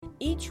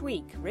Each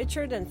week,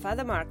 Richard and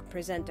Father Mark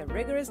present a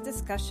rigorous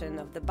discussion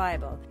of the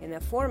Bible in a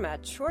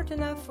format short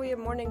enough for your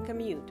morning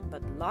commute,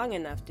 but long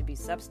enough to be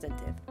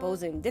substantive,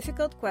 posing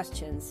difficult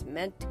questions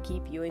meant to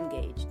keep you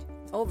engaged.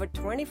 Over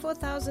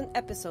 24,000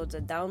 episodes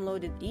are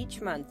downloaded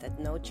each month at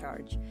no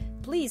charge.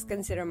 Please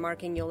consider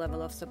marking your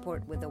level of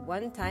support with a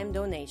one-time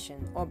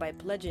donation or by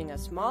pledging a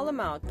small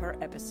amount per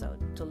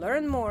episode. To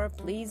learn more,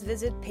 please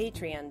visit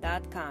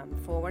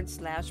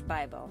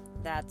patreon.com/Bible.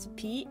 That's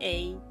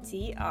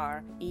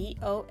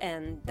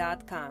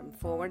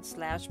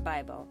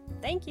patreon.com/Bible.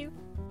 Thank you.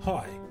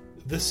 Hi,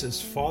 this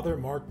is Father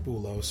Mark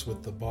Boulos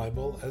with the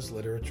Bible as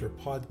Literature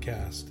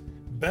podcast.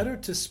 Better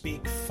to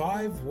speak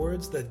 5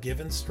 words that give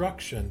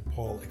instruction,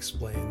 Paul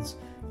explains,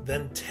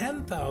 than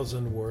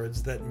 10,000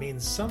 words that mean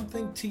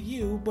something to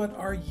you but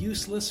are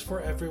useless for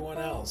everyone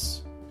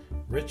else.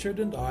 Richard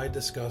and I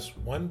discuss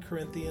 1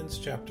 Corinthians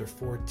chapter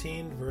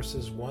 14,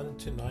 verses 1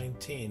 to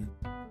 19.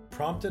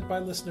 Prompted by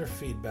listener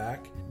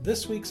feedback,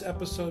 this week's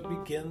episode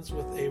begins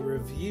with a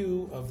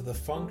review of the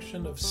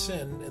function of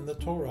sin in the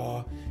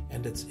Torah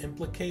and its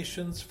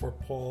implications for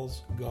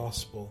Paul's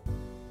gospel.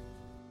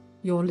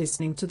 You're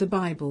listening to the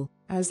Bible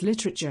as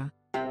Literature.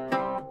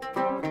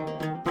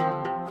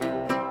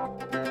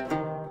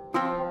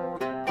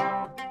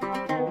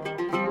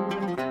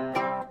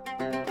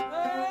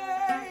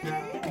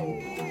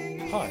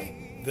 Hi,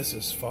 this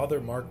is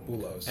Father Mark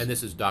Boulos. And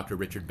this is Dr.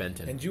 Richard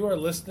Benton. And you are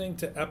listening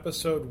to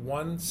episode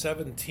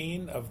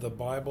 117 of the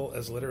Bible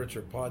as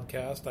Literature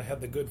podcast. I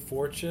had the good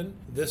fortune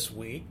this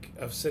week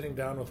of sitting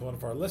down with one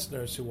of our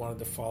listeners who wanted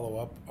to follow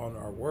up on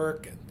our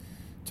work and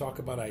talk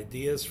about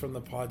ideas from the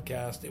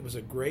podcast. It was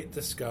a great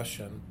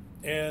discussion.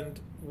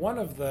 And one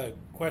of the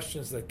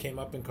questions that came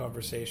up in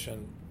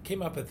conversation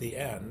came up at the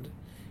end,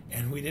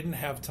 and we didn't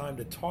have time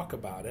to talk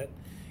about it.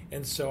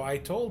 And so I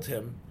told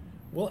him,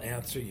 we'll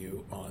answer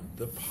you on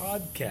the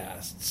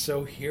podcast.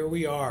 So here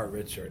we are,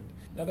 Richard.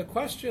 Now the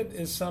question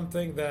is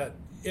something that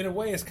in a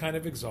way is kind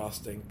of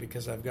exhausting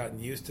because I've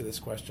gotten used to this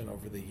question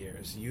over the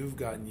years. You've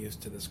gotten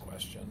used to this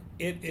question.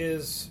 It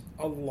is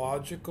a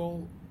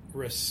logical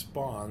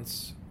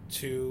response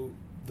to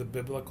the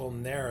biblical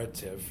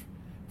narrative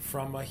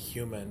from a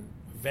human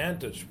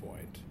vantage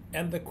point.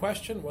 And the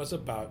question was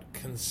about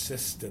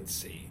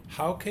consistency.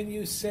 How can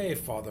you say,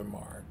 Father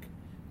Mark,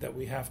 that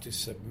we have to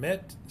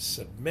submit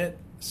to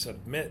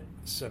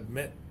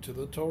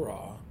the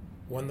Torah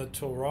when the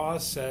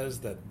Torah says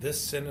that this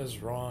sin is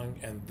wrong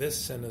and this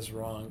sin is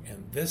wrong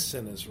and this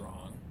sin is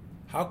wrong?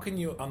 How can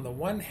you, on the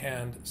one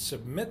hand,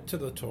 submit to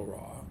the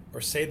Torah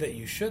or say that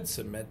you should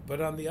submit,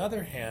 but on the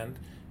other hand,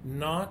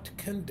 not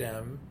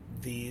condemn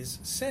these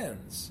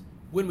sins?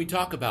 When we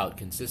talk about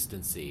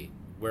consistency,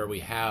 where we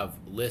have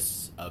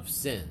lists of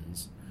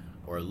sins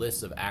or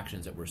lists of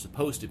actions that we're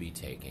supposed to be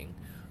taking,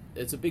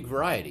 it's a big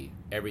variety.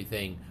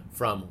 Everything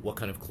from what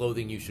kind of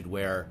clothing you should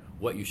wear,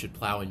 what you should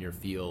plow in your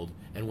field,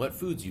 and what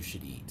foods you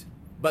should eat.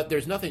 But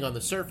there's nothing on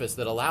the surface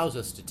that allows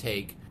us to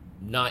take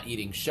not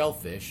eating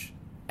shellfish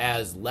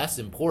as less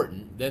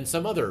important than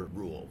some other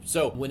rule.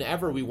 So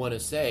whenever we want to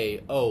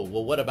say, oh,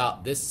 well, what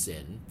about this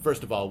sin?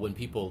 First of all, when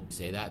people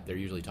say that, they're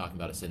usually talking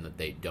about a sin that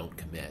they don't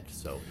commit.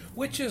 So,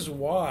 which is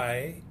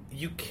why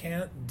you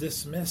can't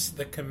dismiss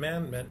the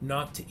commandment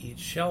not to eat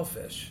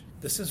shellfish.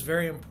 This is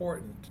very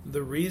important.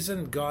 The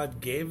reason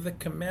God gave the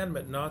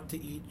commandment not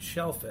to eat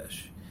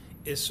shellfish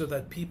is so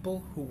that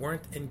people who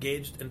weren't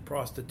engaged in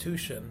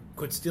prostitution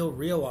could still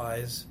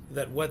realize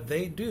that what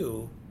they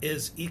do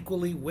is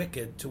equally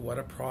wicked to what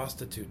a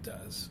prostitute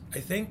does.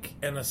 I think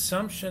an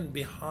assumption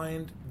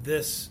behind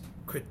this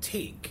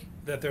critique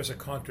that there's a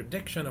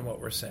contradiction in what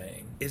we're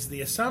saying is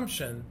the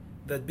assumption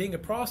that being a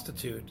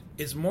prostitute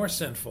is more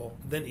sinful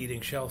than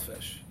eating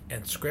shellfish.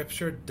 And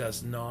Scripture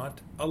does not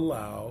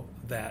allow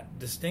that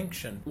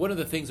distinction. One of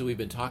the things that we've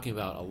been talking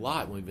about a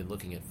lot when we've been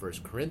looking at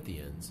 1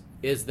 Corinthians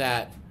is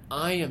that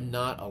I am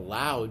not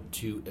allowed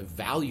to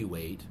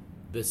evaluate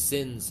the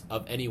sins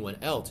of anyone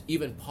else.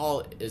 Even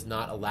Paul is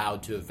not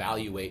allowed to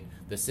evaluate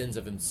the sins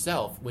of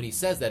himself. When he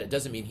says that, it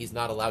doesn't mean he's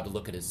not allowed to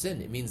look at his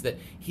sin. It means that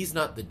he's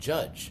not the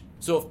judge.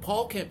 So if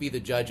Paul can't be the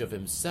judge of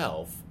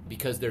himself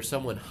because there's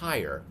someone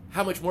higher,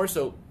 how much more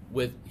so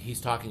with he's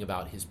talking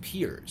about his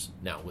peers.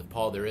 Now, with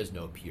Paul, there is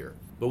no peer.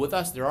 But with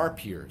us, there are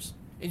peers.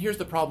 And here's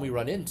the problem we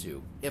run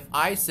into. If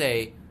I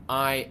say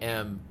I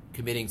am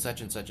committing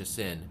such and such a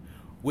sin,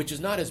 which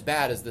is not as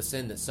bad as the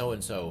sin that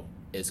so-and-so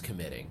is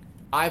committing,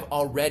 I've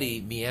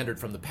already meandered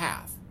from the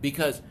path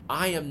because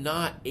I am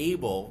not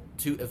able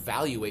to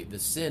evaluate the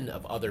sin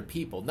of other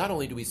people. Not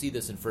only do we see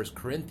this in 1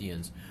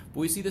 Corinthians,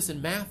 but we see this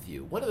in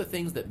Matthew. One of the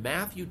things that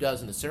Matthew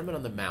does in the Sermon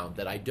on the Mount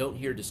that I don't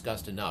hear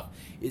discussed enough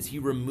is he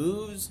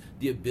removes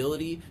the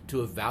ability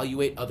to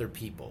evaluate other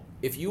people.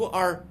 If you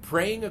are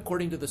praying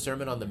according to the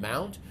Sermon on the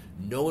Mount,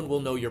 no one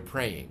will know you're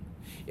praying.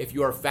 If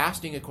you are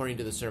fasting according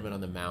to the Sermon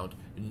on the Mount,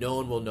 no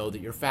one will know that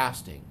you're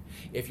fasting.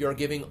 If you are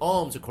giving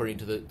alms according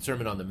to the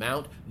Sermon on the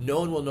Mount, no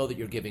one will know that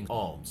you're giving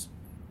alms.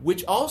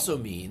 Which also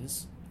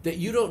means that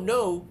you don't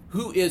know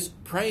who is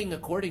praying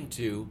according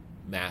to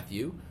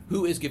Matthew,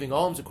 who is giving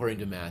alms according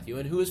to Matthew,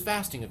 and who is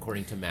fasting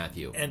according to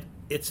Matthew. And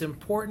it's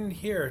important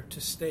here to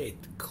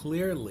state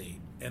clearly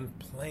and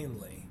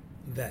plainly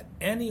that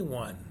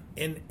anyone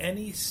in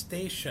any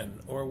station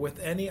or with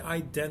any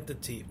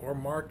identity or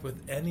marked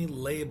with any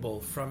label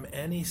from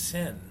any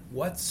sin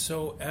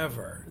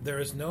whatsoever, there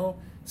is no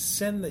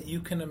sin that you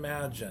can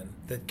imagine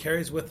that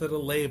carries with it a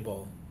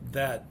label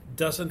that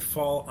doesn't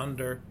fall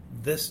under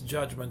this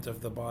judgment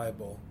of the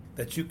Bible,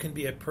 that you can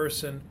be a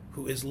person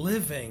who is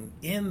living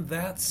in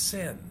that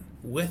sin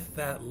with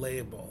that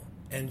label,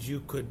 and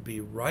you could be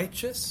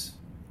righteous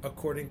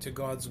according to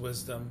God's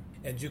wisdom,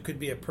 and you could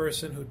be a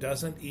person who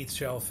doesn't eat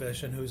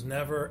shellfish and who's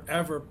never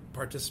ever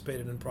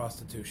participated in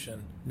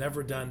prostitution,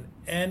 never done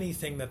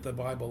anything that the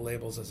Bible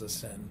labels as a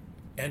sin,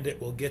 and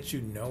it will get you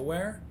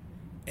nowhere,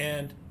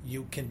 and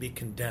you can be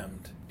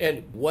condemned.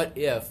 And what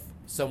if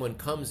someone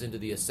comes into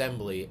the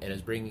assembly and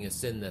is bringing a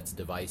sin that's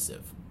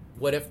divisive?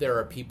 What if there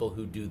are people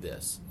who do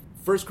this?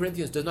 1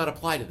 Corinthians does not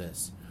apply to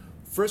this.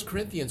 1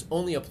 Corinthians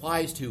only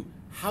applies to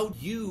how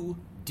you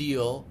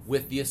deal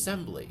with the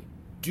assembly.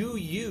 Do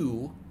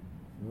you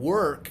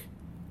work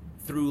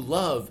through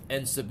love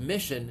and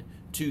submission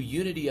to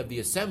unity of the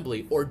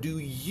assembly, or do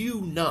you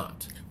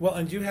not? Well,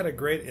 and you had a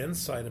great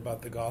insight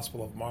about the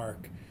Gospel of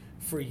Mark.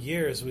 For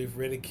years, we've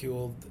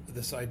ridiculed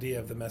this idea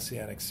of the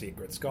Messianic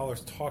secret. Scholars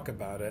talk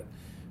about it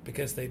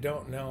because they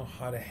don't know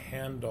how to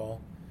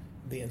handle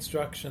the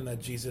instruction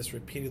that Jesus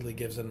repeatedly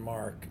gives in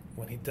Mark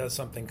when he does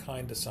something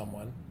kind to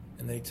someone,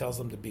 and then he tells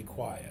them to be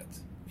quiet.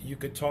 You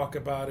could talk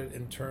about it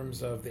in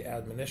terms of the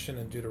admonition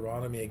in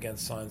Deuteronomy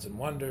against signs and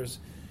wonders.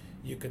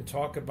 You can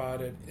talk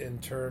about it in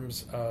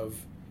terms of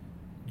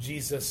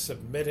Jesus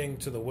submitting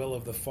to the will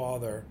of the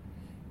Father,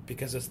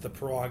 because it's the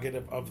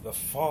prerogative of the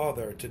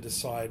Father to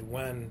decide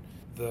when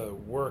the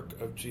work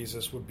of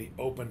Jesus would be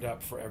opened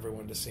up for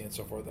everyone to see and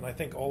so forth. And I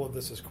think all of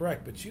this is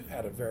correct, but you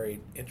had a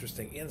very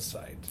interesting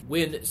insight.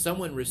 When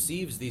someone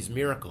receives these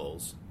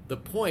miracles, the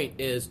point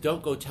is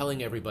don't go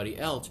telling everybody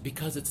else,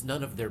 because it's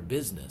none of their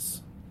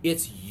business.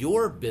 It's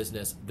your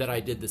business that I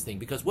did this thing.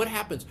 Because what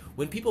happens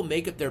when people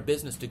make it their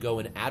business to go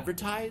and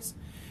advertise?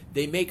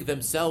 They make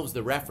themselves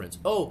the reference.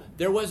 Oh,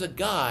 there was a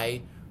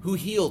guy who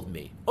healed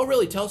me. Oh,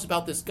 really? Tell us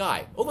about this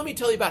guy. Oh, let me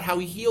tell you about how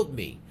he healed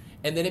me.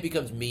 And then it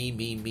becomes me,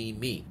 me, me,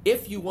 me.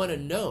 If you want to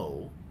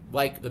know,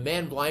 like the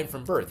man blind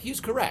from birth,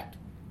 he's correct.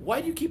 Why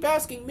do you keep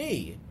asking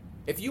me?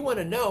 If you want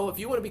to know, if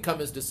you want to become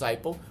his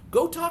disciple,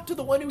 go talk to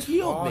the one who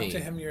healed me. Talk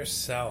to him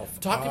yourself.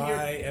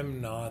 I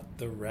am not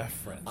the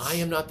reference. I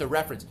am not the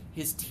reference.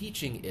 His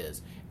teaching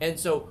is. And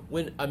so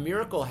when a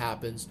miracle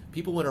happens,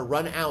 people want to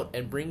run out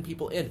and bring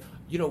people in.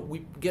 You know,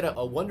 we get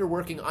a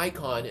wonder-working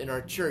icon in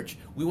our church.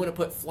 We want to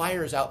put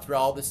flyers out through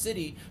all the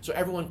city so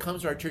everyone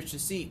comes to our church to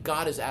see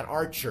God is at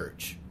our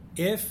church.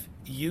 If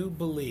you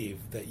believe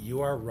that you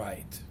are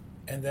right,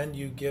 and then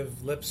you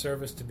give lip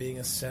service to being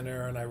a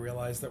sinner, and I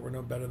realize that we're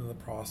no better than the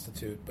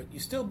prostitute, but you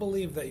still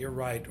believe that you're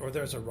right, or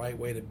there's a right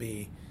way to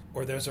be,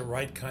 or there's a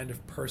right kind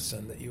of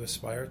person that you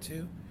aspire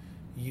to,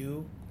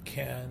 you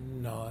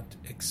cannot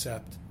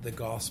accept the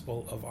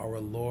gospel of our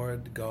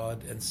Lord,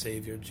 God, and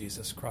Savior,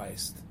 Jesus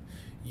Christ.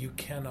 You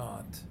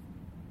cannot.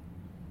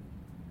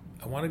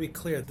 I want to be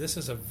clear, this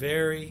is a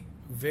very,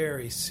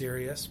 very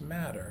serious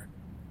matter,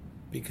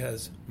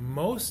 because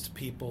most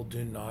people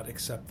do not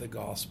accept the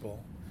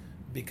gospel,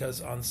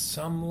 because on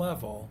some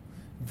level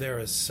there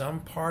is some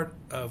part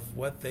of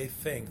what they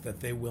think that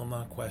they will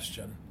not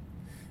question.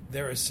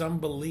 There is some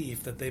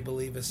belief that they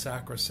believe is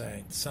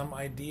sacrosanct, some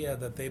idea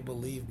that they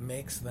believe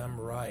makes them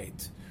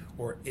right,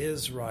 or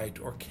is right,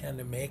 or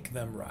can make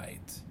them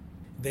right.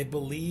 They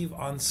believe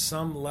on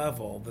some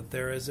level that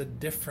there is a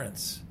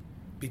difference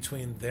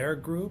between their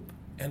group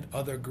and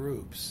other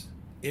groups.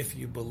 If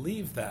you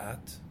believe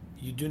that,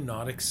 you do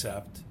not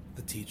accept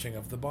the teaching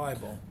of the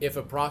Bible. If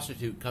a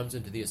prostitute comes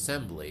into the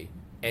assembly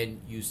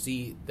and you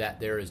see that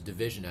there is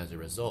division as a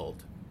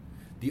result,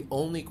 the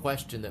only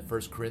question that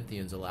 1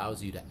 Corinthians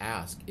allows you to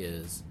ask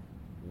is,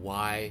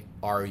 why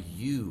are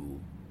you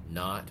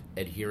not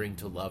adhering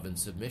to love and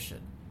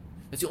submission?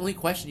 That's the only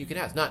question you can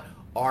ask, not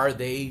are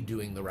they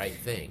doing the right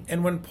thing?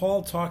 And when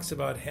Paul talks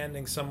about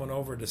handing someone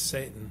over to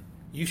Satan,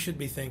 you should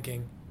be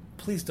thinking,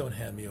 please don't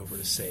hand me over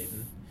to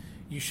Satan.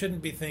 You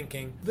shouldn't be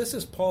thinking, this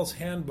is Paul's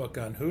handbook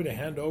on who to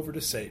hand over to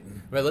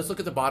Satan. Right, let's look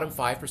at the bottom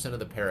 5% of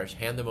the parish,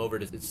 hand them over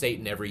to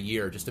Satan every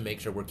year just to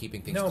make sure we're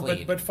keeping things clean.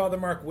 No, but Father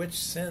Mark, which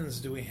sins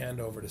do we hand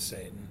over to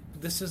Satan?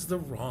 This is the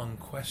wrong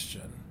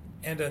question.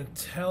 And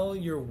until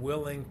you're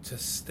willing to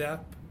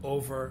step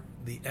over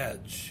the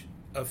edge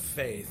of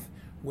faith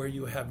where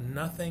you have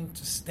nothing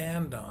to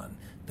stand on,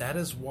 that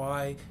is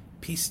why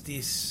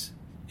pistis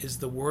is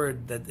the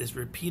word that is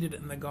repeated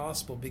in the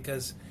gospel,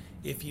 because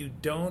if you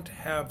don't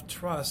have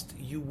trust,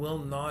 you will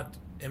not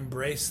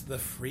embrace the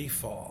free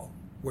fall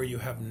where you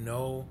have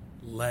no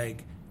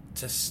leg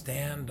to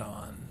stand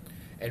on.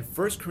 And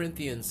 1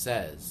 Corinthians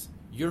says,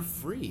 you're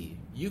free.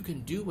 You can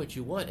do what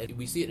you want. And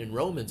we see it in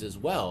Romans as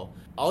well.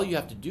 All you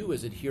have to do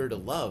is adhere to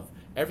love.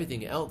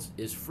 Everything else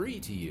is free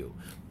to you.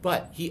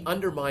 But he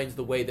undermines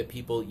the way that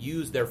people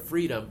use their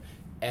freedom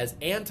as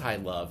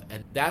anti-love,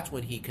 and that's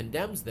when he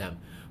condemns them.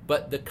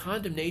 But the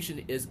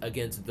condemnation is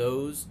against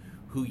those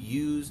who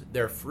use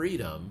their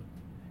freedom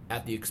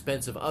at the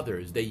expense of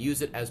others. They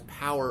use it as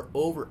power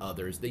over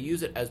others. They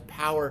use it as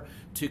power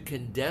to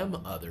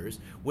condemn others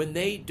when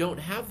they don't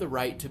have the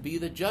right to be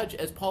the judge,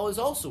 as Paul has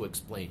also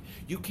explained.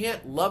 You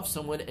can't love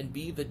someone and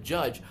be the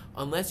judge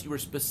unless you are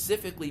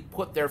specifically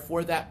put there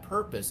for that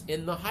purpose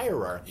in the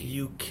hierarchy.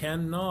 You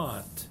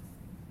cannot,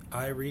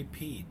 I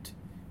repeat,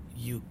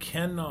 you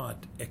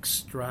cannot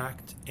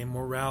extract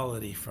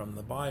immorality from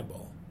the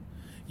Bible.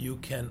 You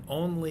can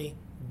only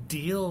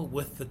deal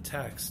with the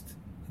text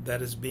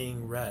that is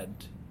being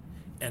read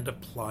and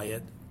apply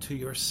it to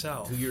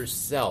yourself. To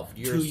yourself. To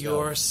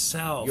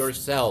yourself.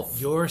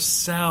 Yourself.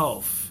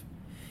 Yourself.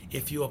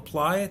 If you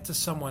apply it to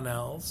someone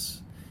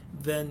else,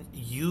 then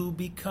you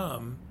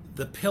become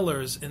the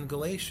pillars in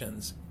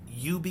Galatians.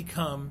 You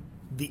become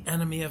the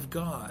enemy of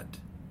God.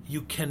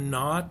 You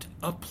cannot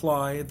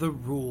apply the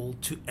rule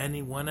to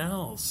anyone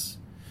else.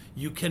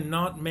 You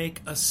cannot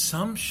make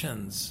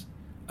assumptions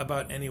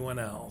about anyone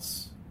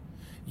else.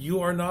 You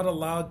are not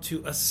allowed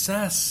to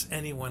assess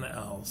anyone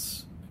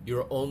else.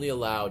 You're only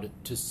allowed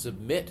to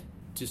submit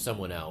to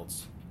someone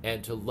else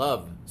and to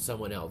love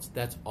someone else.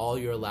 That's all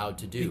you're allowed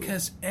to do.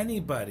 Because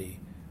anybody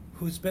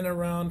who's been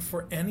around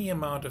for any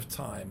amount of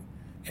time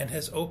and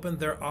has opened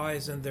their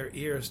eyes and their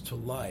ears to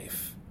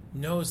life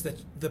knows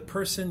that the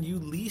person you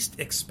least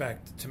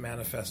expect to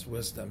manifest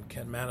wisdom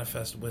can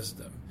manifest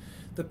wisdom.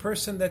 The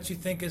person that you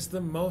think is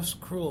the most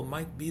cruel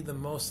might be the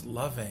most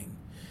loving.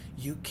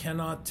 You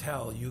cannot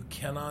tell. You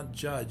cannot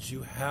judge.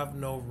 You have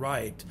no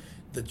right.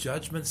 The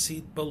judgment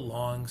seat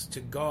belongs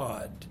to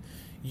God.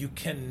 You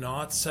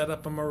cannot set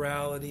up a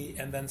morality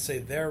and then say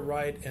they're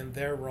right and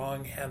they're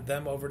wrong, hand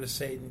them over to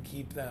Satan,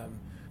 keep them.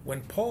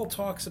 When Paul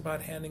talks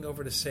about handing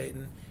over to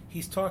Satan,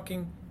 he's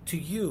talking to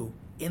you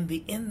in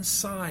the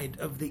inside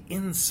of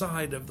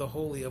the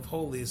Holy of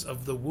Holies,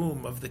 of the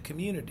womb of the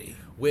community.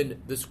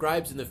 When the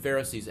scribes and the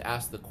Pharisees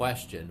ask the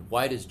question,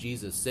 why does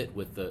Jesus sit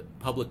with the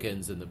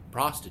publicans and the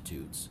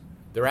prostitutes?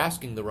 They're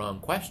asking the wrong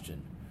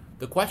question.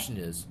 The question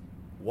is,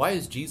 why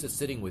is Jesus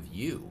sitting with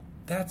you?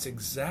 That's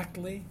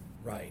exactly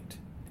right.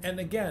 And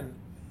again,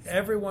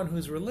 everyone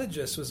who's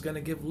religious was going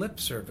to give lip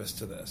service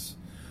to this.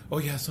 Oh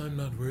yes, I'm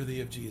not worthy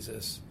of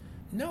Jesus.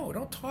 No,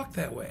 don't talk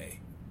that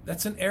way.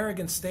 That's an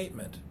arrogant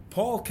statement.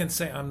 Paul can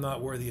say, I'm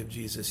not worthy of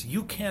Jesus.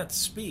 You can't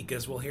speak,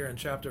 as we'll hear in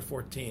chapter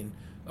 14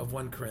 of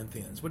 1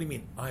 Corinthians. What do you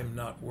mean, I'm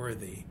not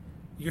worthy?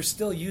 You're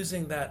still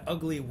using that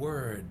ugly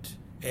word,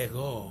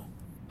 ego.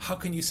 How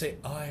can you say,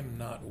 I'm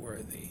not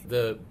worthy?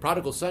 The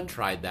prodigal son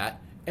tried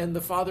that, and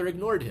the father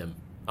ignored him.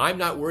 I'm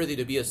not worthy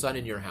to be a son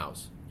in your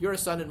house. You're a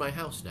son in my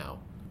house now.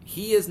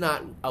 He is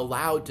not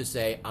allowed to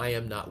say, I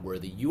am not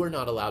worthy. You are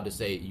not allowed to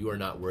say, you are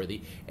not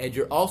worthy. And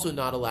you're also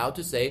not allowed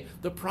to say,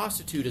 the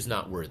prostitute is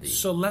not worthy.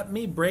 So let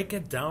me break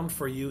it down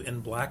for you in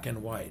black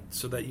and white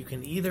so that you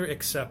can either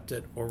accept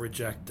it or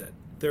reject it.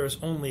 There is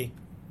only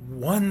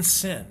one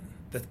sin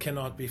that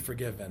cannot be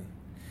forgiven,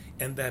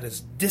 and that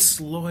is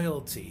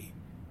disloyalty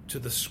to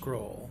the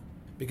scroll.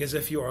 Because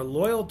if you are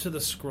loyal to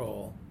the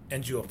scroll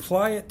and you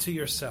apply it to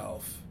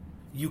yourself,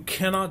 you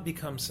cannot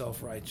become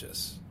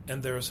self-righteous,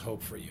 and there is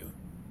hope for you.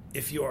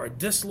 If you are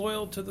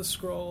disloyal to the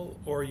scroll,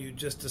 or you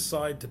just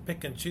decide to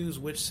pick and choose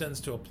which sins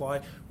to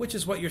apply, which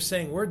is what you're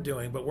saying we're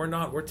doing, but we're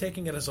not. We're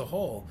taking it as a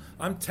whole.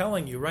 I'm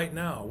telling you right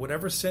now,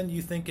 whatever sin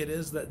you think it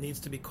is that needs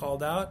to be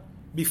called out,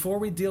 before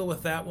we deal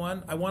with that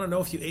one, I want to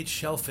know if you ate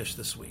shellfish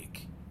this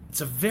week.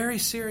 It's a very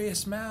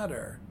serious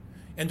matter.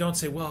 And don't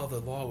say, well, the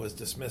law was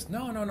dismissed.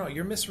 No,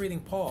 you're misreading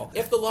Paul.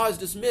 If the law is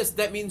dismissed,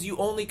 that means you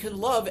only can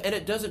love, and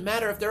it doesn't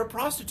matter if they're a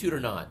prostitute or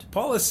not.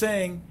 Paul is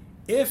saying,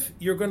 if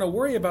you're going to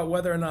worry about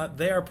whether or not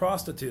they are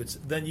prostitutes,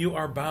 then you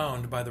are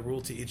bound by the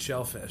rule to eat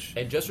shellfish.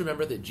 And just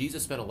remember that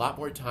Jesus spent a lot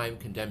more time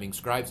condemning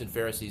scribes and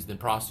Pharisees than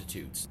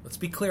prostitutes. Let's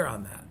be clear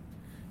on that.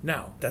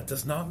 Now, that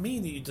does not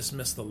mean that you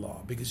dismiss the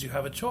law, because you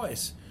have a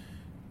choice.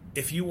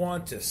 If you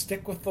want to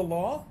stick with the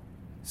law,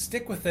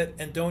 stick with it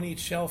and don't eat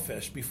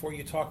shellfish before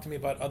you talk to me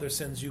about other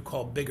sins you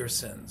call bigger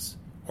sins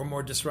or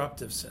more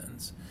disruptive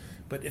sins.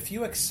 But if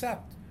you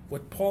accept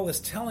what Paul is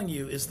telling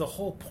you is the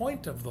whole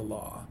point of the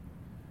law,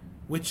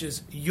 which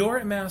is your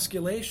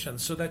emasculation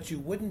so that you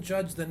wouldn't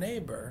judge the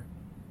neighbor,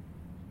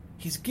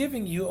 he's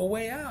giving you a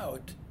way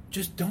out.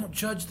 Just don't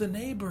judge the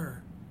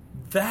neighbor.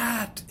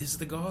 That is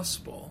the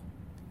gospel.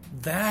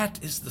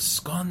 That is the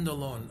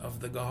skandalon of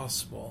the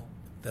gospel,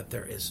 that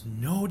there is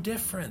no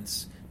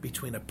difference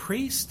between a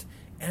priest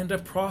and a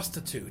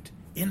prostitute.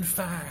 In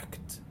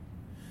fact,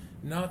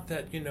 not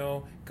that,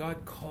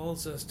 God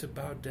calls us to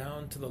bow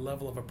down to the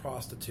level of a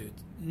prostitute.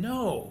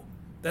 No,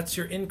 that's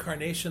your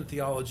incarnation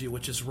theology,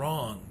 which is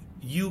wrong.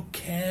 You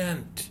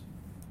can't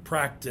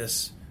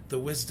practice the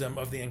wisdom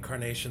of the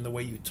incarnation the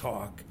way you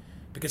talk,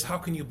 because how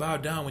can you bow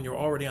down when you're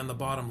already on the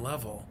bottom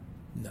level?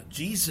 No,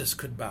 Jesus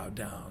could bow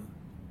down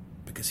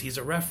because he's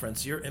a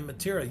reference. You're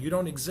immaterial. You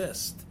don't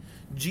exist.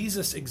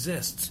 Jesus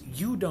exists.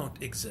 You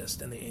don't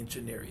exist in the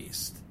ancient Near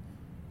East.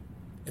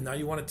 And now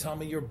you want to tell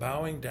me you're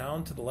bowing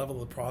down to the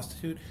level of the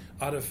prostitute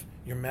out of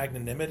your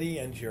magnanimity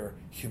and your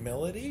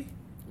humility?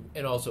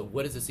 And also,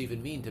 what does this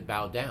even mean to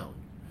bow down?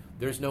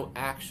 There's no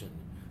action.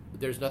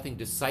 There's nothing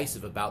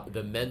decisive about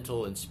the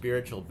mental and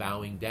spiritual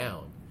bowing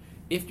down.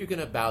 If you're going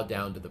to bow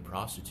down to the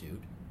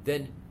prostitute,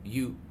 then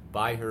you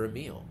buy her a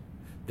meal.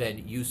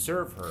 Then you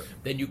serve her.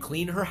 Then you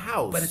clean her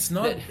house. But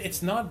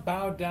it's not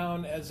bow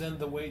down as in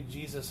the way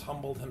Jesus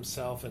humbled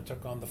himself and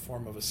took on the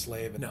form of a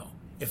slave. No.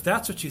 If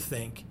that's what you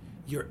think,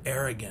 you're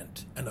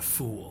arrogant and a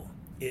fool.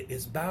 It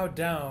is bow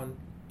down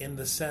in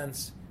the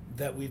sense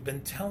that we've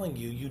been telling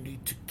you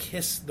need to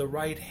kiss the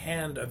right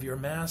hand of your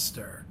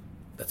master.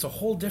 That's a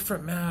whole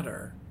different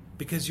matter,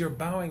 because you're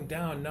bowing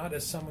down not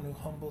as someone who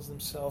humbles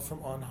himself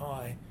from on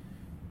high.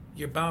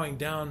 You're bowing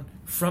down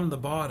from the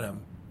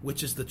bottom,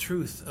 which is the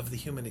truth of the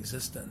human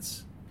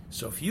existence.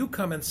 So if you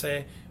come and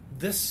say,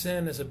 this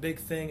sin is a big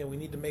thing and we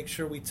need to make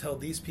sure we tell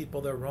these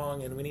people they're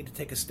wrong and we need to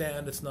take a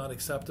stand, it's not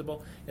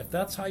acceptable. If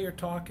that's how you're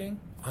talking,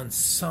 on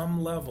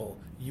some level,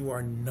 you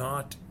are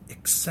not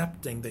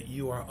accepting that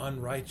you are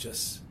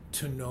unrighteous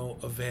to no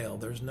avail.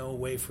 There's no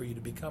way for you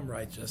to become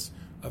righteous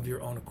of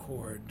your own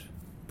accord.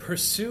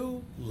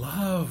 Pursue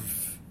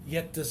love,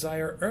 yet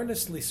desire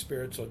earnestly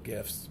spiritual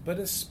gifts, but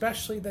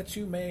especially that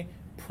you may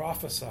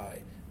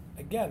prophesy.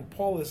 Again,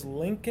 Paul is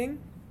linking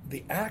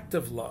the act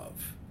of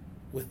love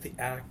with the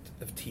act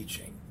of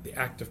teaching, the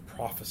act of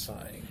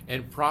prophesying.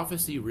 And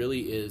prophecy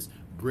really is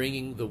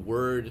bringing the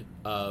word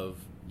of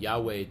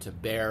Yahweh to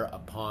bear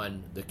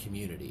upon the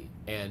community.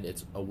 And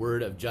it's a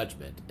word of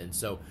judgment. And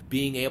so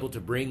being able to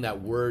bring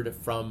that word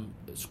from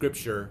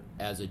Scripture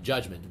as a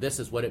judgment, this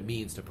is what it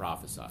means to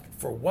prophesy.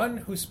 For one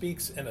who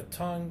speaks in a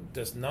tongue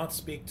does not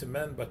speak to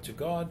men but to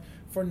God,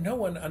 for no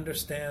one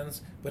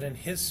understands, but in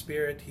his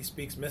spirit he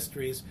speaks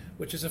mysteries,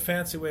 which is a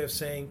fancy way of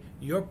saying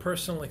your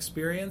personal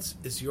experience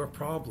is your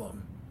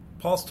problem.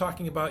 Paul's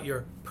talking about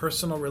your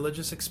personal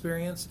religious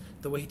experience,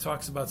 the way he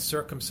talks about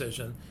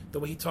circumcision, the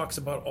way he talks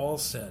about all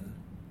sin.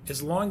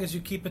 As long as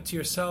you keep it to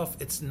yourself,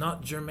 it's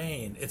not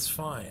germane. It's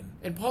fine.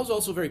 And Paul's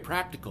also very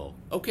practical.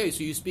 Okay,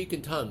 so you speak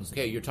in tongues.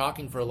 Okay, you're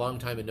talking for a long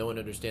time and no one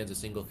understands a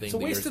single thing that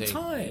you're saying. It's a waste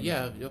of time.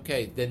 Yeah,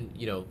 okay, then,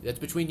 that's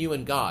between you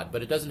and God,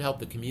 but it doesn't help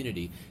the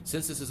community.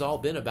 Since this has all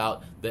been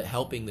about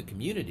helping the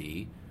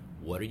community,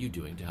 what are you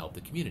doing to help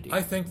the community?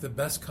 I think the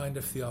best kind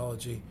of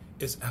theology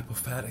is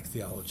apophatic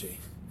theology,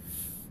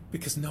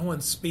 because no one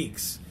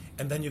speaks,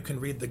 and then you can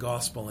read the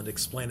gospel and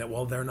explain it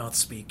while they're not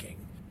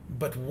speaking.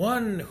 But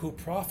one who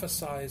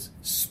prophesies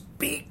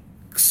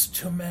speaks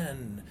to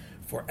men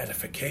for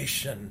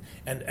edification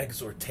and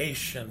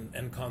exhortation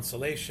and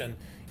consolation.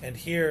 And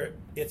here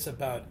it's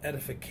about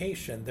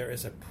edification. There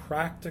is a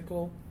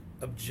practical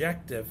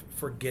objective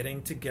for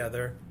getting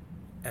together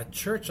at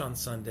church on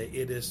Sunday.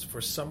 It is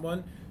for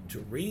someone to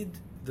read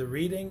the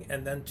reading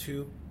and then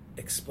to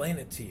explain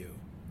it to you.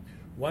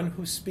 One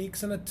who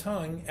speaks in a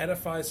tongue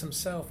edifies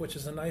himself, which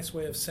is a nice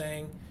way of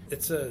saying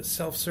it's a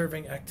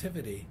self-serving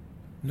activity.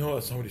 No,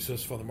 that's not what he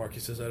says, Father Mark. He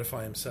says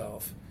edify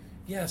himself.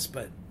 Yes,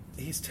 but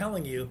he's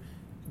telling you,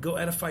 go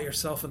edify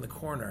yourself in the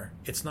corner.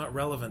 It's not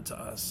relevant to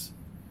us.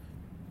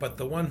 But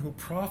the one who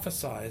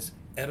prophesies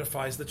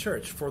edifies the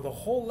church. For the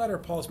whole letter,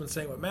 Paul's been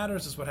saying what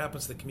matters is what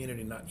happens to the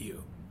community, not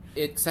you.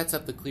 It sets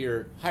up the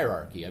clear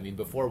hierarchy. I mean,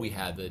 before we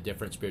had the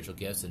different spiritual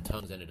gifts and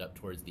tongues ended up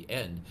towards the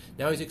end.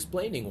 Now he's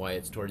explaining why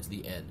it's towards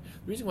the end.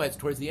 The reason why it's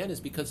towards the end is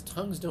because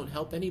tongues don't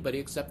help anybody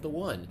except the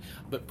one.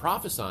 But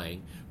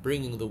prophesying,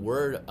 bringing the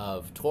word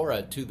of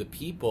Torah to the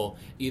people,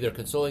 either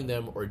consoling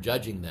them or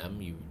judging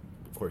them,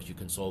 of course you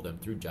console them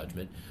through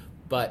judgment,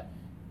 but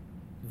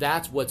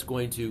that's what's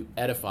going to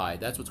edify,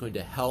 that's what's going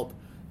to help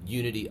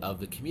unity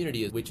of the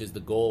community, which is the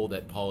goal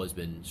that Paul has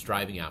been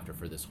striving after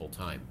for this whole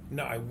time.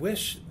 Now, I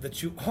wish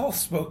that you all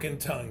spoke in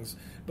tongues,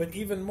 but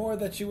even more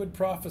that you would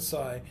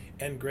prophesy,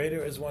 and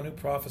greater is one who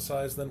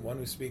prophesies than one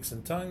who speaks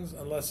in tongues,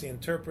 unless he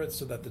interprets,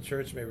 so that the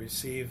church may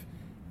receive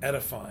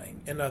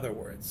edifying. In other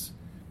words,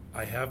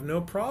 I have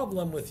no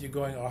problem with you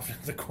going off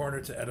into the corner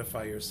to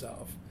edify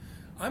yourself.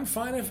 I'm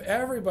fine if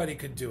everybody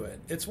could do it.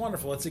 It's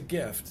wonderful. It's a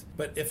gift.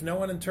 But if no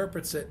one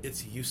interprets it,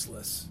 it's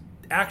useless.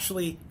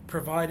 Actually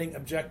providing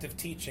objective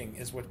teaching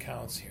is what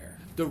counts here.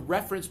 The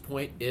reference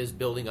point is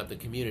building up the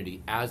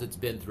community, as it's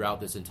been throughout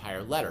this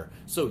entire letter.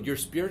 So your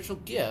spiritual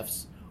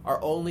gifts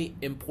are only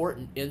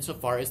important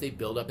insofar as they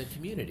build up the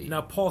community.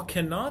 Now, Paul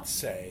cannot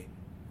say,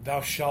 thou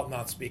shalt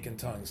not speak in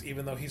tongues,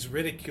 even though he's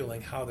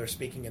ridiculing how they're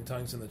speaking in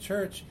tongues in the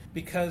church,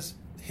 because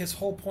his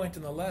whole point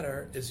in the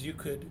letter is you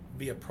could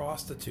be a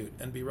prostitute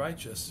and be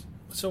righteous.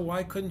 So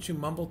why couldn't you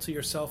mumble to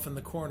yourself in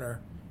the corner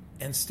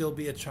and still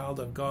be a child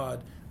of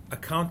God,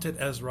 accounted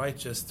as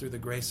righteous through the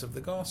grace of the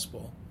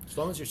gospel? As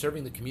long as you're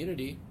serving the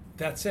community.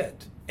 That's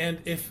it. And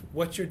if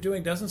what you're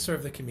doing doesn't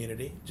serve the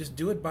community, just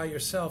do it by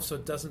yourself so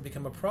it doesn't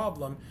become a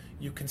problem.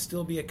 You can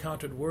still be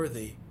accounted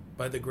worthy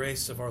by the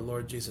grace of our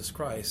Lord Jesus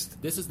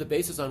Christ. This is the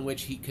basis on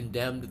which he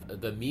condemned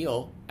the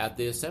meal at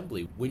the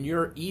assembly. When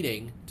you're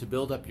eating to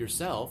build up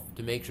yourself,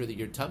 to make sure that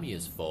your tummy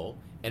is full,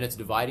 and it's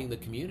dividing the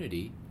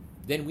community,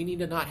 then we need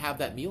to not have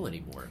that meal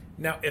anymore.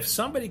 Now, if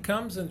somebody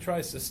comes and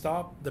tries to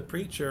stop the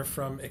preacher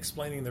from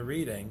explaining the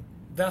reading,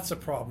 that's a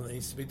problem that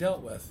needs to be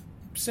dealt with,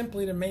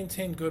 simply to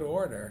maintain good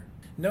order.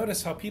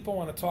 Notice how people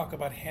want to talk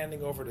about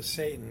handing over to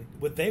Satan.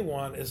 What they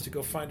want is to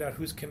go find out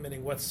who's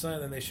committing what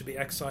sin, and they should be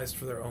excised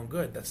for their own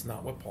good. That's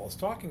not what Paul is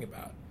talking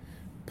about.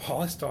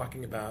 Paul is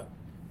talking about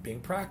being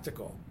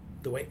practical,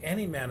 the way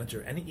any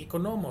manager, any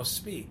economos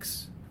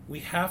speaks. We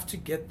have to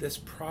get this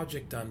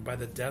project done by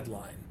the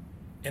deadline.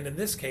 And in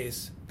this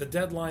case, the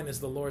deadline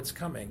is the Lord's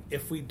coming.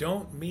 If we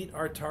don't meet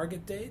our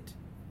target date,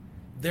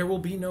 there will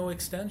be no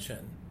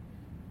extension.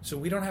 So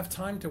we don't have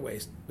time to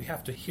waste. We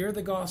have to hear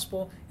the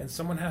gospel, and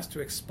someone has to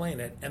explain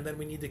it, and then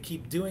we need to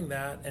keep doing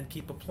that and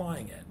keep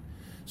applying it.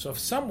 So if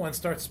someone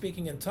starts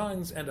speaking in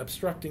tongues and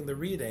obstructing the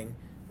reading,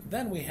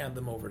 then we hand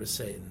them over to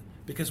Satan,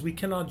 because we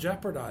cannot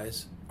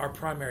jeopardize our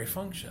primary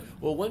function.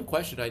 Well, one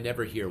question I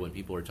never hear when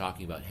people are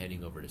talking about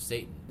handing over to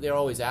Satan, they're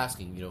always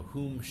asking,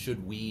 whom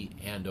should we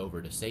hand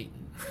over to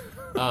Satan?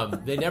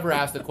 They never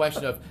ask the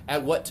question of,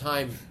 at what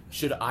time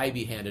should I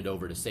be handed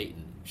over to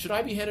Satan? Should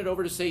I be handed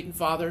over to Satan,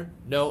 Father?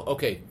 No?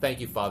 Okay, thank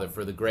you, Father,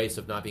 for the grace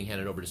of not being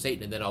handed over to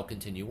Satan, and then I'll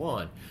continue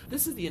on.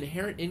 This is the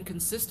inherent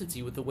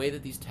inconsistency with the way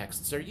that these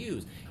texts are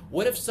used.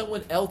 What if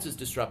someone else is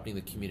disrupting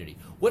the community?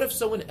 What if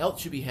someone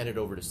else should be handed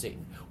over to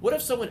Satan? What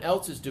if someone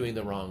else is doing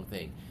the wrong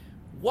thing?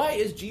 Why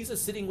is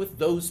Jesus sitting with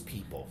those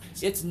people?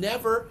 It's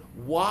never,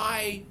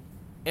 why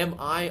am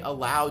I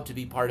allowed to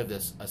be part of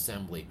this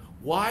assembly?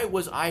 Why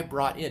was I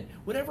brought in?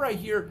 Whenever I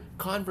hear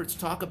converts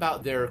talk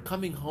about their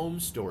coming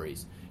home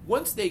stories,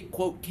 once they,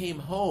 quote, came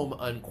home,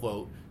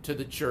 unquote, to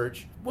the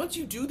church, once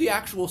you do the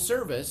actual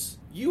service,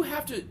 you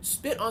have to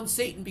spit on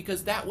Satan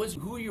because that was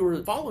who you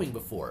were following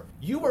before.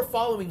 You were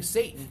following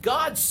Satan.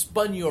 God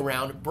spun you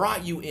around,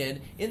 brought you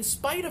in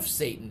spite of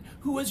Satan,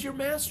 who was your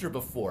master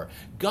before.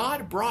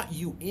 God brought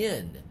you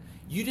in.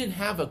 You didn't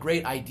have a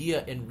great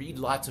idea and read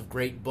lots of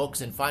great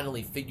books and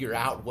finally figure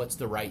out what's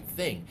the right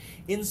thing.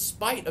 In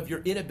spite of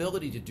your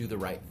inability to do the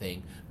right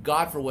thing,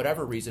 God, for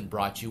whatever reason,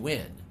 brought you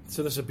in.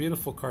 So there's a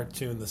beautiful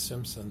cartoon, The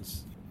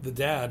Simpsons. The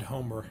dad,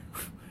 Homer,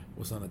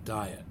 was on a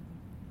diet,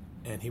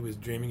 and he was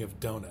dreaming of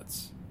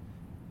donuts.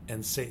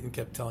 And Satan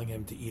kept telling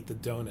him to eat the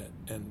donut,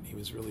 and he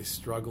was really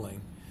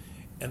struggling.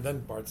 And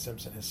then Bart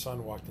Simpson, his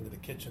son, walked into the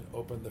kitchen,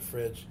 opened the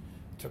fridge,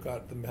 took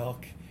out the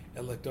milk,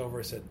 and looked over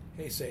and said,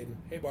 "Hey, Satan.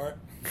 Hey, Bart."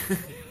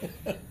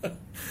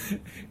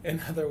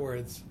 In other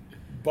words,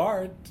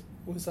 Bart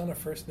was on a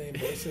first-name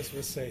basis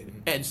with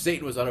Satan. And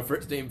Satan was on a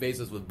first-name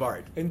basis with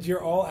Bart. And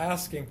you're all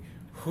asking,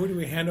 who do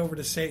we hand over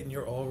to Satan?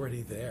 You're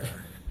already there.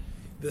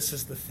 This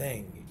is the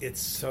thing.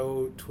 It's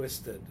so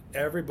twisted.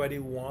 Everybody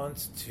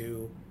wants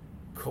to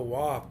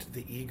co-opt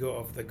the ego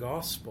of the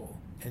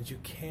gospel, and you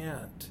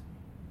can't.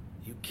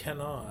 You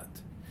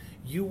cannot.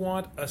 You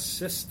want a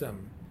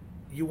system.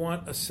 You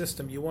want a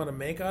system. You want to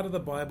make out of the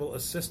Bible a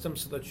system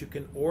so that you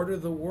can order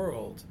the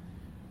world,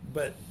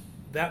 but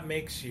that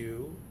makes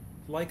you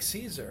like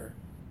Caesar,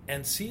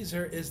 and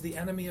Caesar is the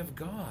enemy of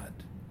God.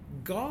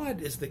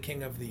 God is the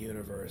king of the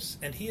universe,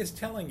 and he is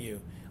telling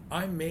you,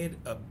 I made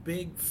a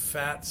big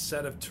fat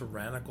set of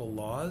tyrannical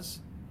laws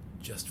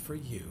just for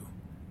you,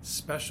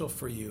 special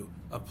for you.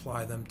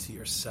 Apply them to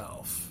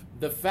yourself.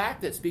 The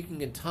fact that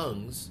speaking in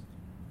tongues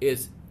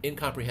is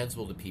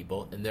incomprehensible to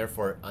people and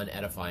therefore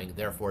unedifying,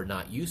 therefore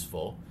not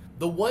useful,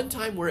 the one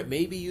time where it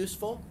may be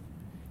useful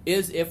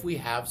is if we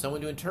have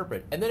someone to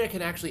interpret, and then it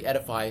can actually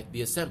edify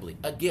the assembly.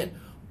 Again,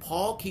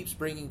 Paul keeps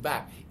bringing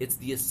back, it's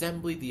the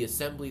assembly, the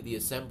assembly, the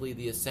assembly,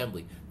 the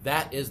assembly.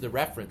 That is the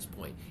reference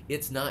point.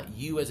 It's not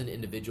you as an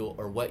individual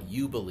or what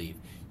you believe.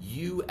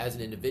 You as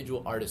an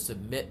individual are to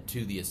submit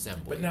to the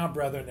assembly. But now,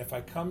 brethren, if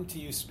I come to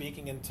you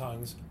speaking in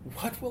tongues,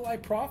 what will I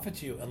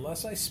profit you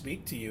unless I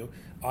speak to you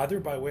either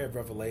by way of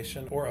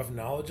revelation or of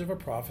knowledge of a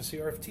prophecy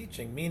or of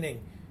teaching?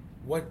 Meaning,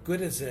 what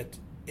good is it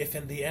if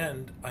in the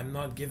end I'm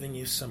not giving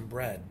you some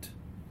bread?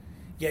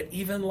 Yet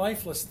even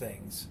lifeless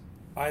things,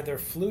 either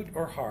flute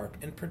or harp,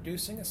 in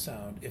producing a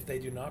sound, if they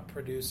do not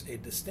produce a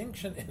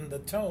distinction in the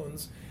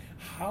tones,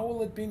 how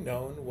will it be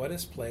known what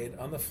is played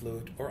on the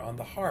flute or on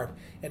the harp?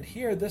 And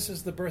here, this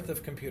is the birth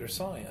of computer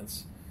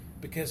science,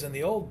 because in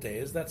the old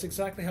days, that's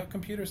exactly how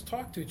computers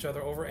talk to each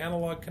other over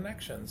analog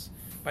connections,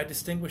 by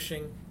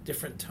distinguishing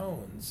different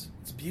tones.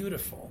 It's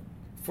beautiful.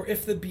 For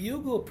if the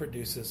bugle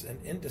produces an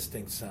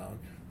indistinct sound,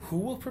 who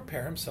will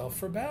prepare himself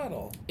for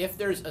battle? If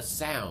there's a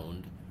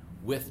sound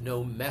with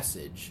no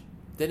message,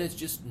 then it's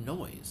just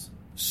noise.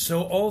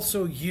 So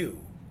also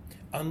you,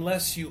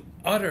 unless you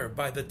utter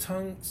by the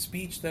tongue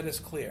speech that is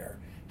clear,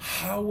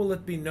 how will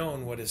it be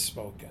known what is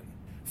spoken?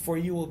 For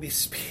you will be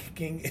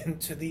speaking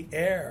into the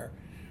air.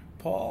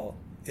 Paul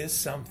is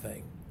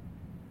something.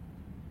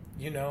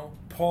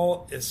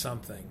 Paul is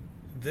something.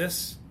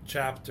 This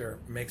chapter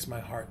makes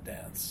my heart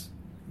dance.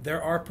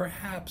 There are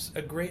perhaps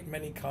a great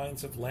many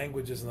kinds of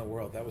languages in the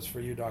world. That was for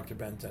you, Dr.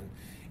 Benton.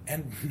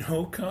 And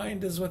no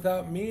kind is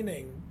without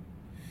meaning.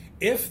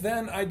 If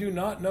then I do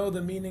not know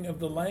the meaning of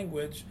the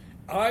language,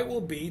 I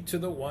will be to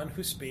the one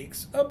who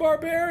speaks a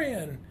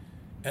barbarian,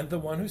 and the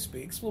one who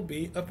speaks will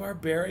be a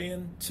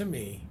barbarian to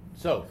me.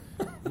 So,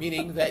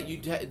 meaning that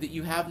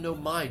you have no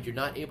mind, you're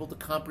not able to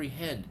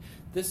comprehend.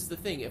 This is the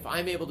thing. If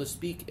I'm able to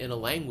speak in a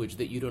language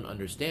that you don't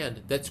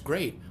understand, that's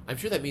great. I'm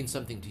sure that means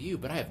something to you,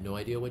 but I have no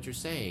idea what you're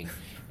saying.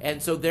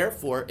 And so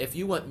therefore, if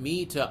you want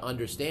me to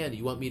understand,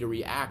 you want me to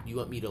react, you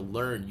want me to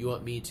learn, you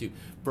want me to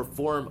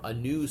perform a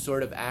new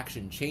sort of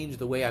action, change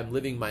the way I'm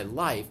living my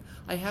life,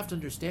 I have to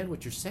understand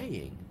what you're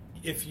saying.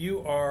 If you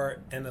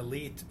are an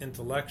elite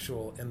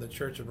intellectual in the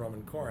Church of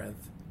Roman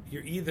Corinth,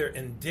 you're either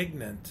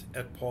indignant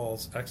at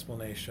Paul's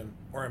explanation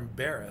or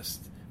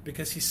embarrassed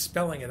because he's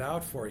spelling it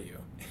out for you.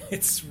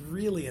 It's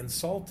really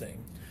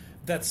insulting.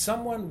 That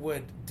someone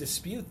would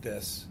dispute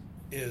this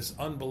is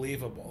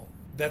unbelievable.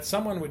 That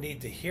someone would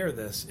need to hear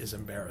this is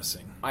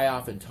embarrassing. I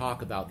often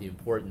talk about the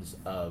importance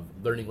of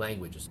learning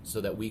languages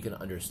so that we can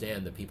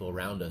understand the people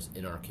around us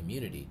in our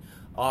community.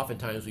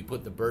 Oftentimes we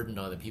put the burden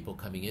on the people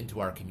coming into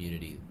our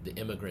community, the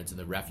immigrants and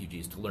the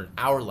refugees, to learn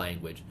our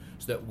language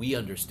so that we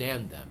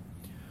understand them.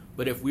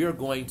 But if we are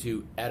going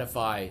to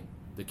edify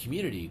the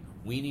community,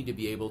 we need to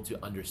be able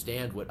to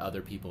understand what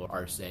other people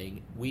are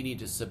saying. We need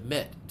to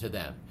submit to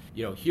them.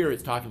 Here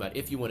it's talking about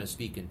if you want to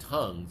speak in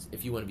tongues,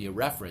 if you want to be a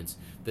reference,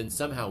 then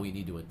somehow we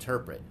need to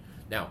interpret.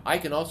 Now, I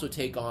can also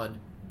take on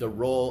the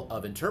role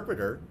of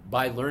interpreter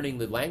by learning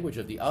the language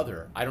of the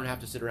other. I don't have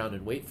to sit around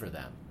and wait for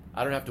them.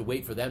 I don't have to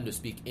wait for them to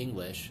speak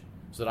English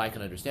so that I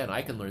can understand.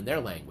 I can learn their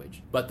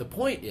language. But the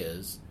point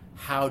is,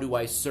 how do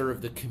I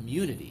serve the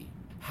community?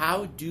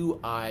 How do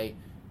I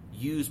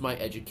use my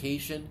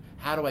education?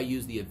 How do I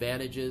use the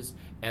advantages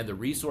and the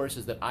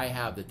resources that I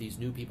have that these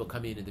new people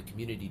coming into the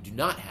community do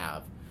not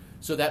have,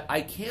 so that I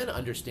can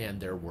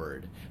understand their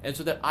word and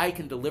so that I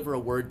can deliver a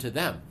word to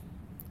them?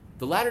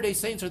 The Latter-day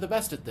Saints are the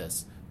best at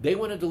this. They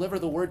want to deliver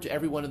the word to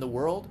everyone in the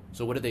world.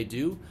 So what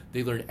do?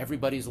 They learn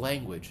everybody's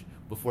language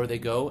before they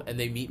go and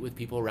they meet with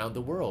people around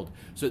the world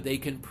so that they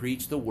can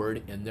preach the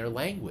word in their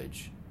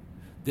language.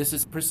 This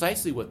is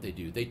precisely what they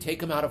do. They take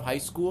them out of high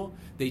school.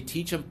 They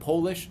teach them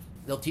Polish.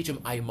 They'll teach them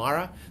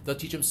Aymara. They'll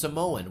teach them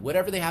Samoan.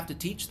 Whatever they have to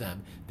teach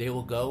them, they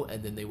will go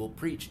and then they will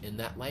preach in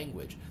that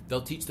language.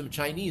 They'll teach them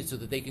Chinese so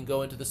that they can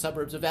go into the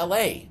suburbs of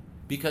LA.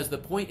 Because the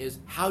point is,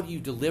 how do you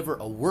deliver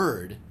a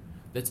word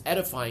that's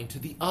edifying to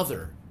the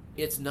other?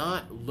 It's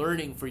not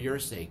learning for your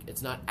sake.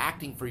 It's not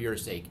acting for your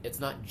sake. It's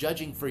not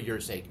judging for your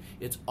sake.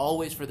 It's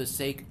always for the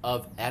sake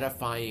of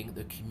edifying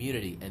the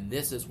community. And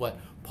this is what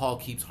Paul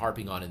keeps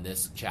harping on in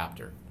this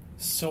chapter.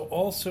 So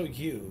also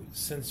you,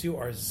 since you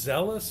are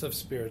zealous of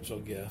spiritual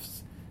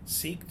gifts,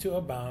 seek to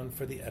abound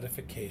for the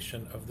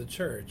edification of the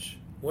church.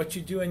 What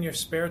you do in your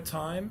spare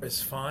time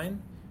is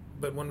fine,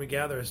 but when we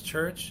gather as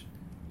church,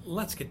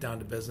 let's get down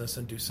to business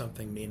and do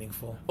something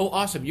meaningful. Oh,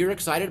 awesome. You're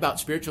excited about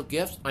spiritual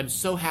gifts? I'm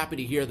so happy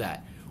to hear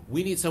that.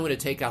 We need someone to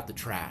take out the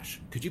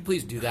trash. Could you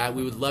please do that?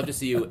 We would love to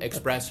see you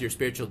express your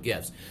spiritual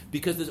gifts,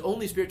 because the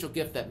only spiritual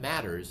gift that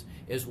matters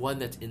is one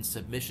that's in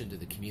submission to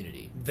the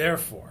community.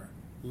 Therefore,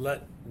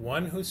 let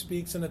one who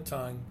speaks in a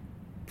tongue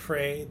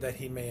pray that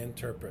he may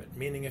interpret.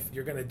 Meaning, if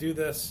you're going to do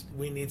this,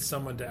 we need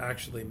someone to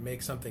actually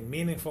make something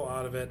meaningful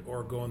out of it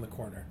or go in the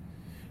corner.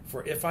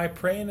 For if I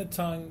pray in a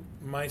tongue,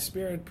 my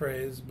spirit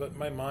prays, but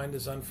my mind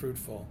is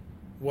unfruitful.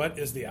 What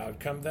is the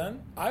outcome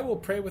then? I will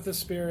pray with the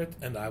spirit,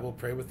 and I will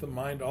pray with the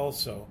mind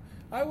also.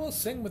 I will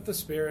sing with the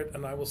spirit,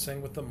 and I will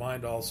sing with the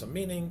mind also.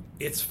 Meaning,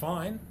 it's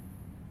fine,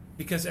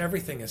 because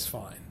everything is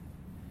fine.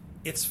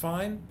 It's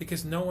fine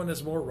because no one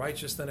is more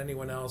righteous than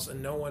anyone else,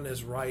 and no one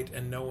is right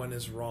and no one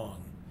is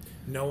wrong.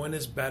 No one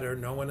is better,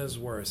 no one is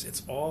worse.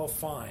 It's all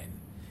fine,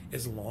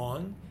 as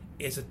long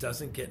as it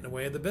doesn't get in the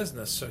way of the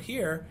business. So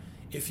here,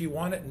 if you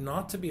want it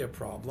not to be a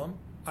problem,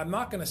 I'm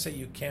not going to say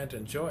you can't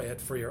enjoy it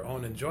for your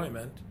own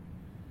enjoyment,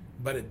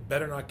 but it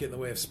better not get in the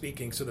way of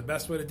speaking. So the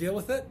best way to deal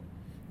with it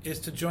is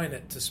to join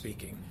it to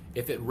speaking.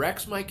 If it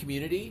wrecks my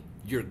community,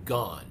 you're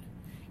gone.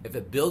 If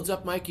it builds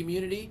up my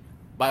community,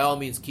 by all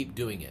means keep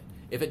doing it.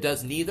 If it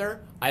does neither,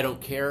 I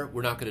don't care.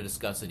 We're not going to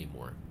discuss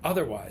anymore.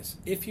 Otherwise,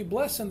 if you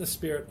bless in the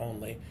Spirit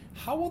only,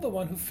 how will the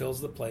one who fills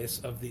the place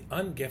of the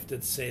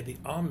ungifted say the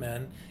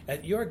Amen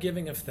at your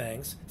giving of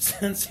thanks,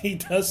 since he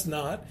does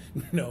not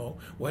know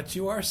what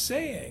you are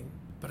saying?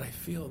 But I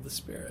feel the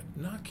Spirit.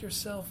 Knock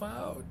yourself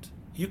out.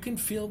 You can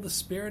feel the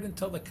Spirit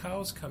until the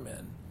cows come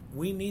in.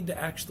 We need to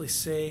actually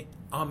say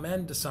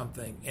Amen to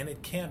something, and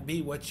it can't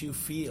be what you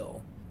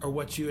feel or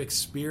what you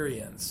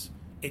experience.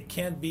 It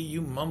can't be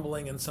you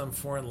mumbling in some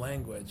foreign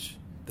language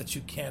that you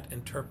can't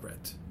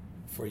interpret.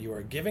 For you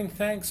are giving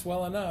thanks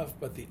well enough,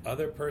 but the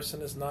other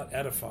person is not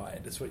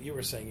edified. It's what you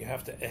were saying. It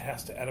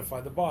has to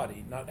edify the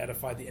body, not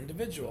edify the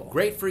individual.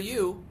 Great for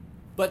you,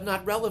 but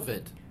not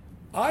relevant.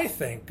 I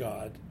thank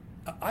God.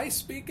 I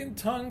speak in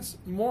tongues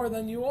more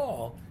than you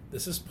all.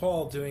 This is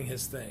Paul doing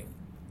his thing.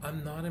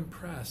 I'm not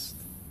impressed.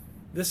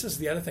 This is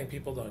the other thing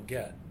people don't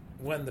get.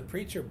 When the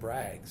preacher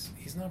brags,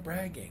 he's not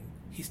bragging.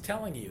 He's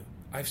telling you,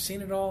 I've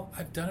seen it all.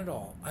 I've done it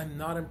all. I'm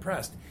not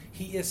impressed.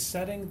 He is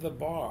setting the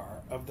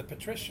bar of the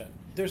patrician.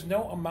 There's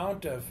no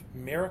amount of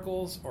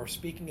miracles or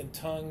speaking in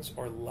tongues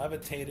or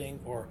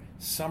levitating or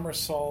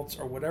somersaults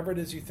or whatever it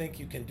is you think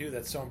you can do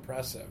that's so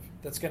impressive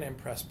that's going to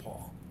impress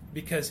Paul.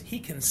 because he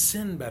can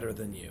sin better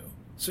than you.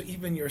 So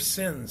even your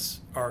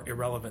sins are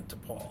irrelevant to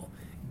Paul.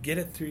 Get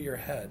it through your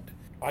head.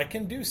 I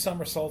can do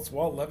somersaults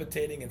while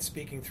levitating and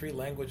speaking 3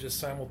 languages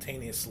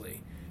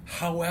simultaneously.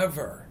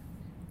 However,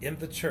 in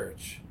the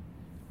church,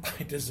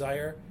 I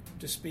desire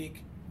to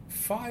speak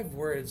 5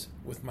 words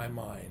with my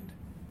mind.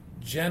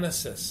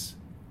 Genesis,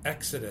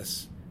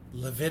 Exodus,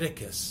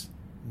 Leviticus,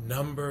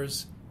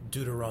 Numbers,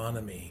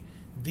 Deuteronomy.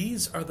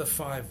 These are the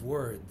 5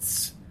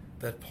 words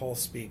that Paul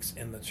speaks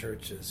in the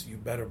churches. You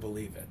better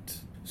believe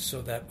it.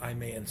 So that I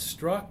may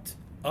instruct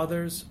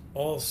others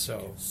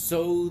also.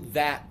 So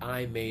that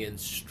I may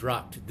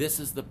instruct. This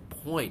is the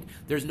point.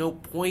 There's no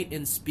point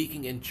in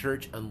speaking in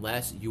church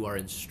unless you are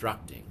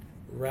instructing.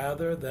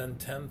 Rather than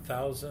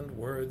 10,000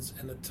 words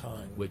in a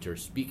tongue. Which are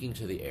speaking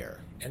to the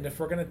air. And if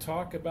we're going to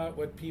talk about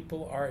what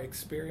people are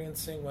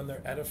experiencing when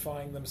they're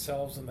edifying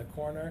themselves in the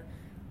corner,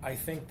 I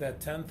think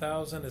that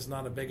 10,000 is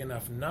not a big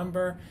enough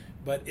number,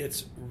 but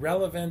it's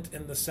relevant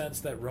in the sense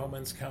that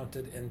Romans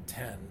counted in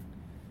 10.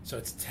 So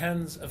it's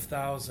tens of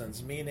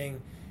thousands,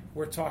 meaning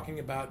we're talking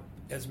about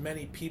as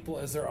many people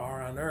as there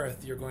are on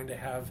earth. You're going to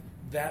have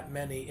that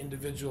many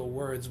individual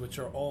words which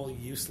are all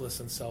useless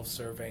and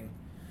self-serving.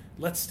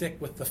 Let's stick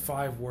with the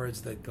 5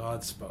 words that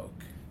God spoke.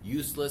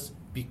 Useless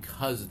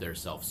because they're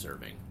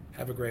self-serving.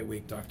 Have a great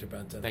week, Dr.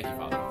 Benton. Thank you,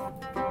 Father.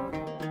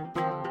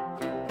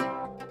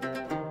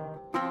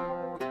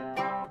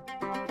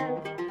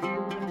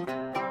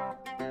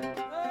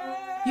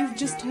 You've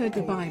just heard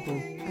the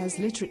Bible as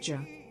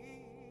literature.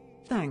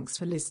 Thanks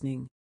for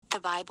listening. The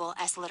Bible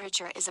as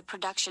Literature is a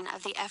production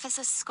of the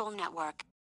Ephesus School Network.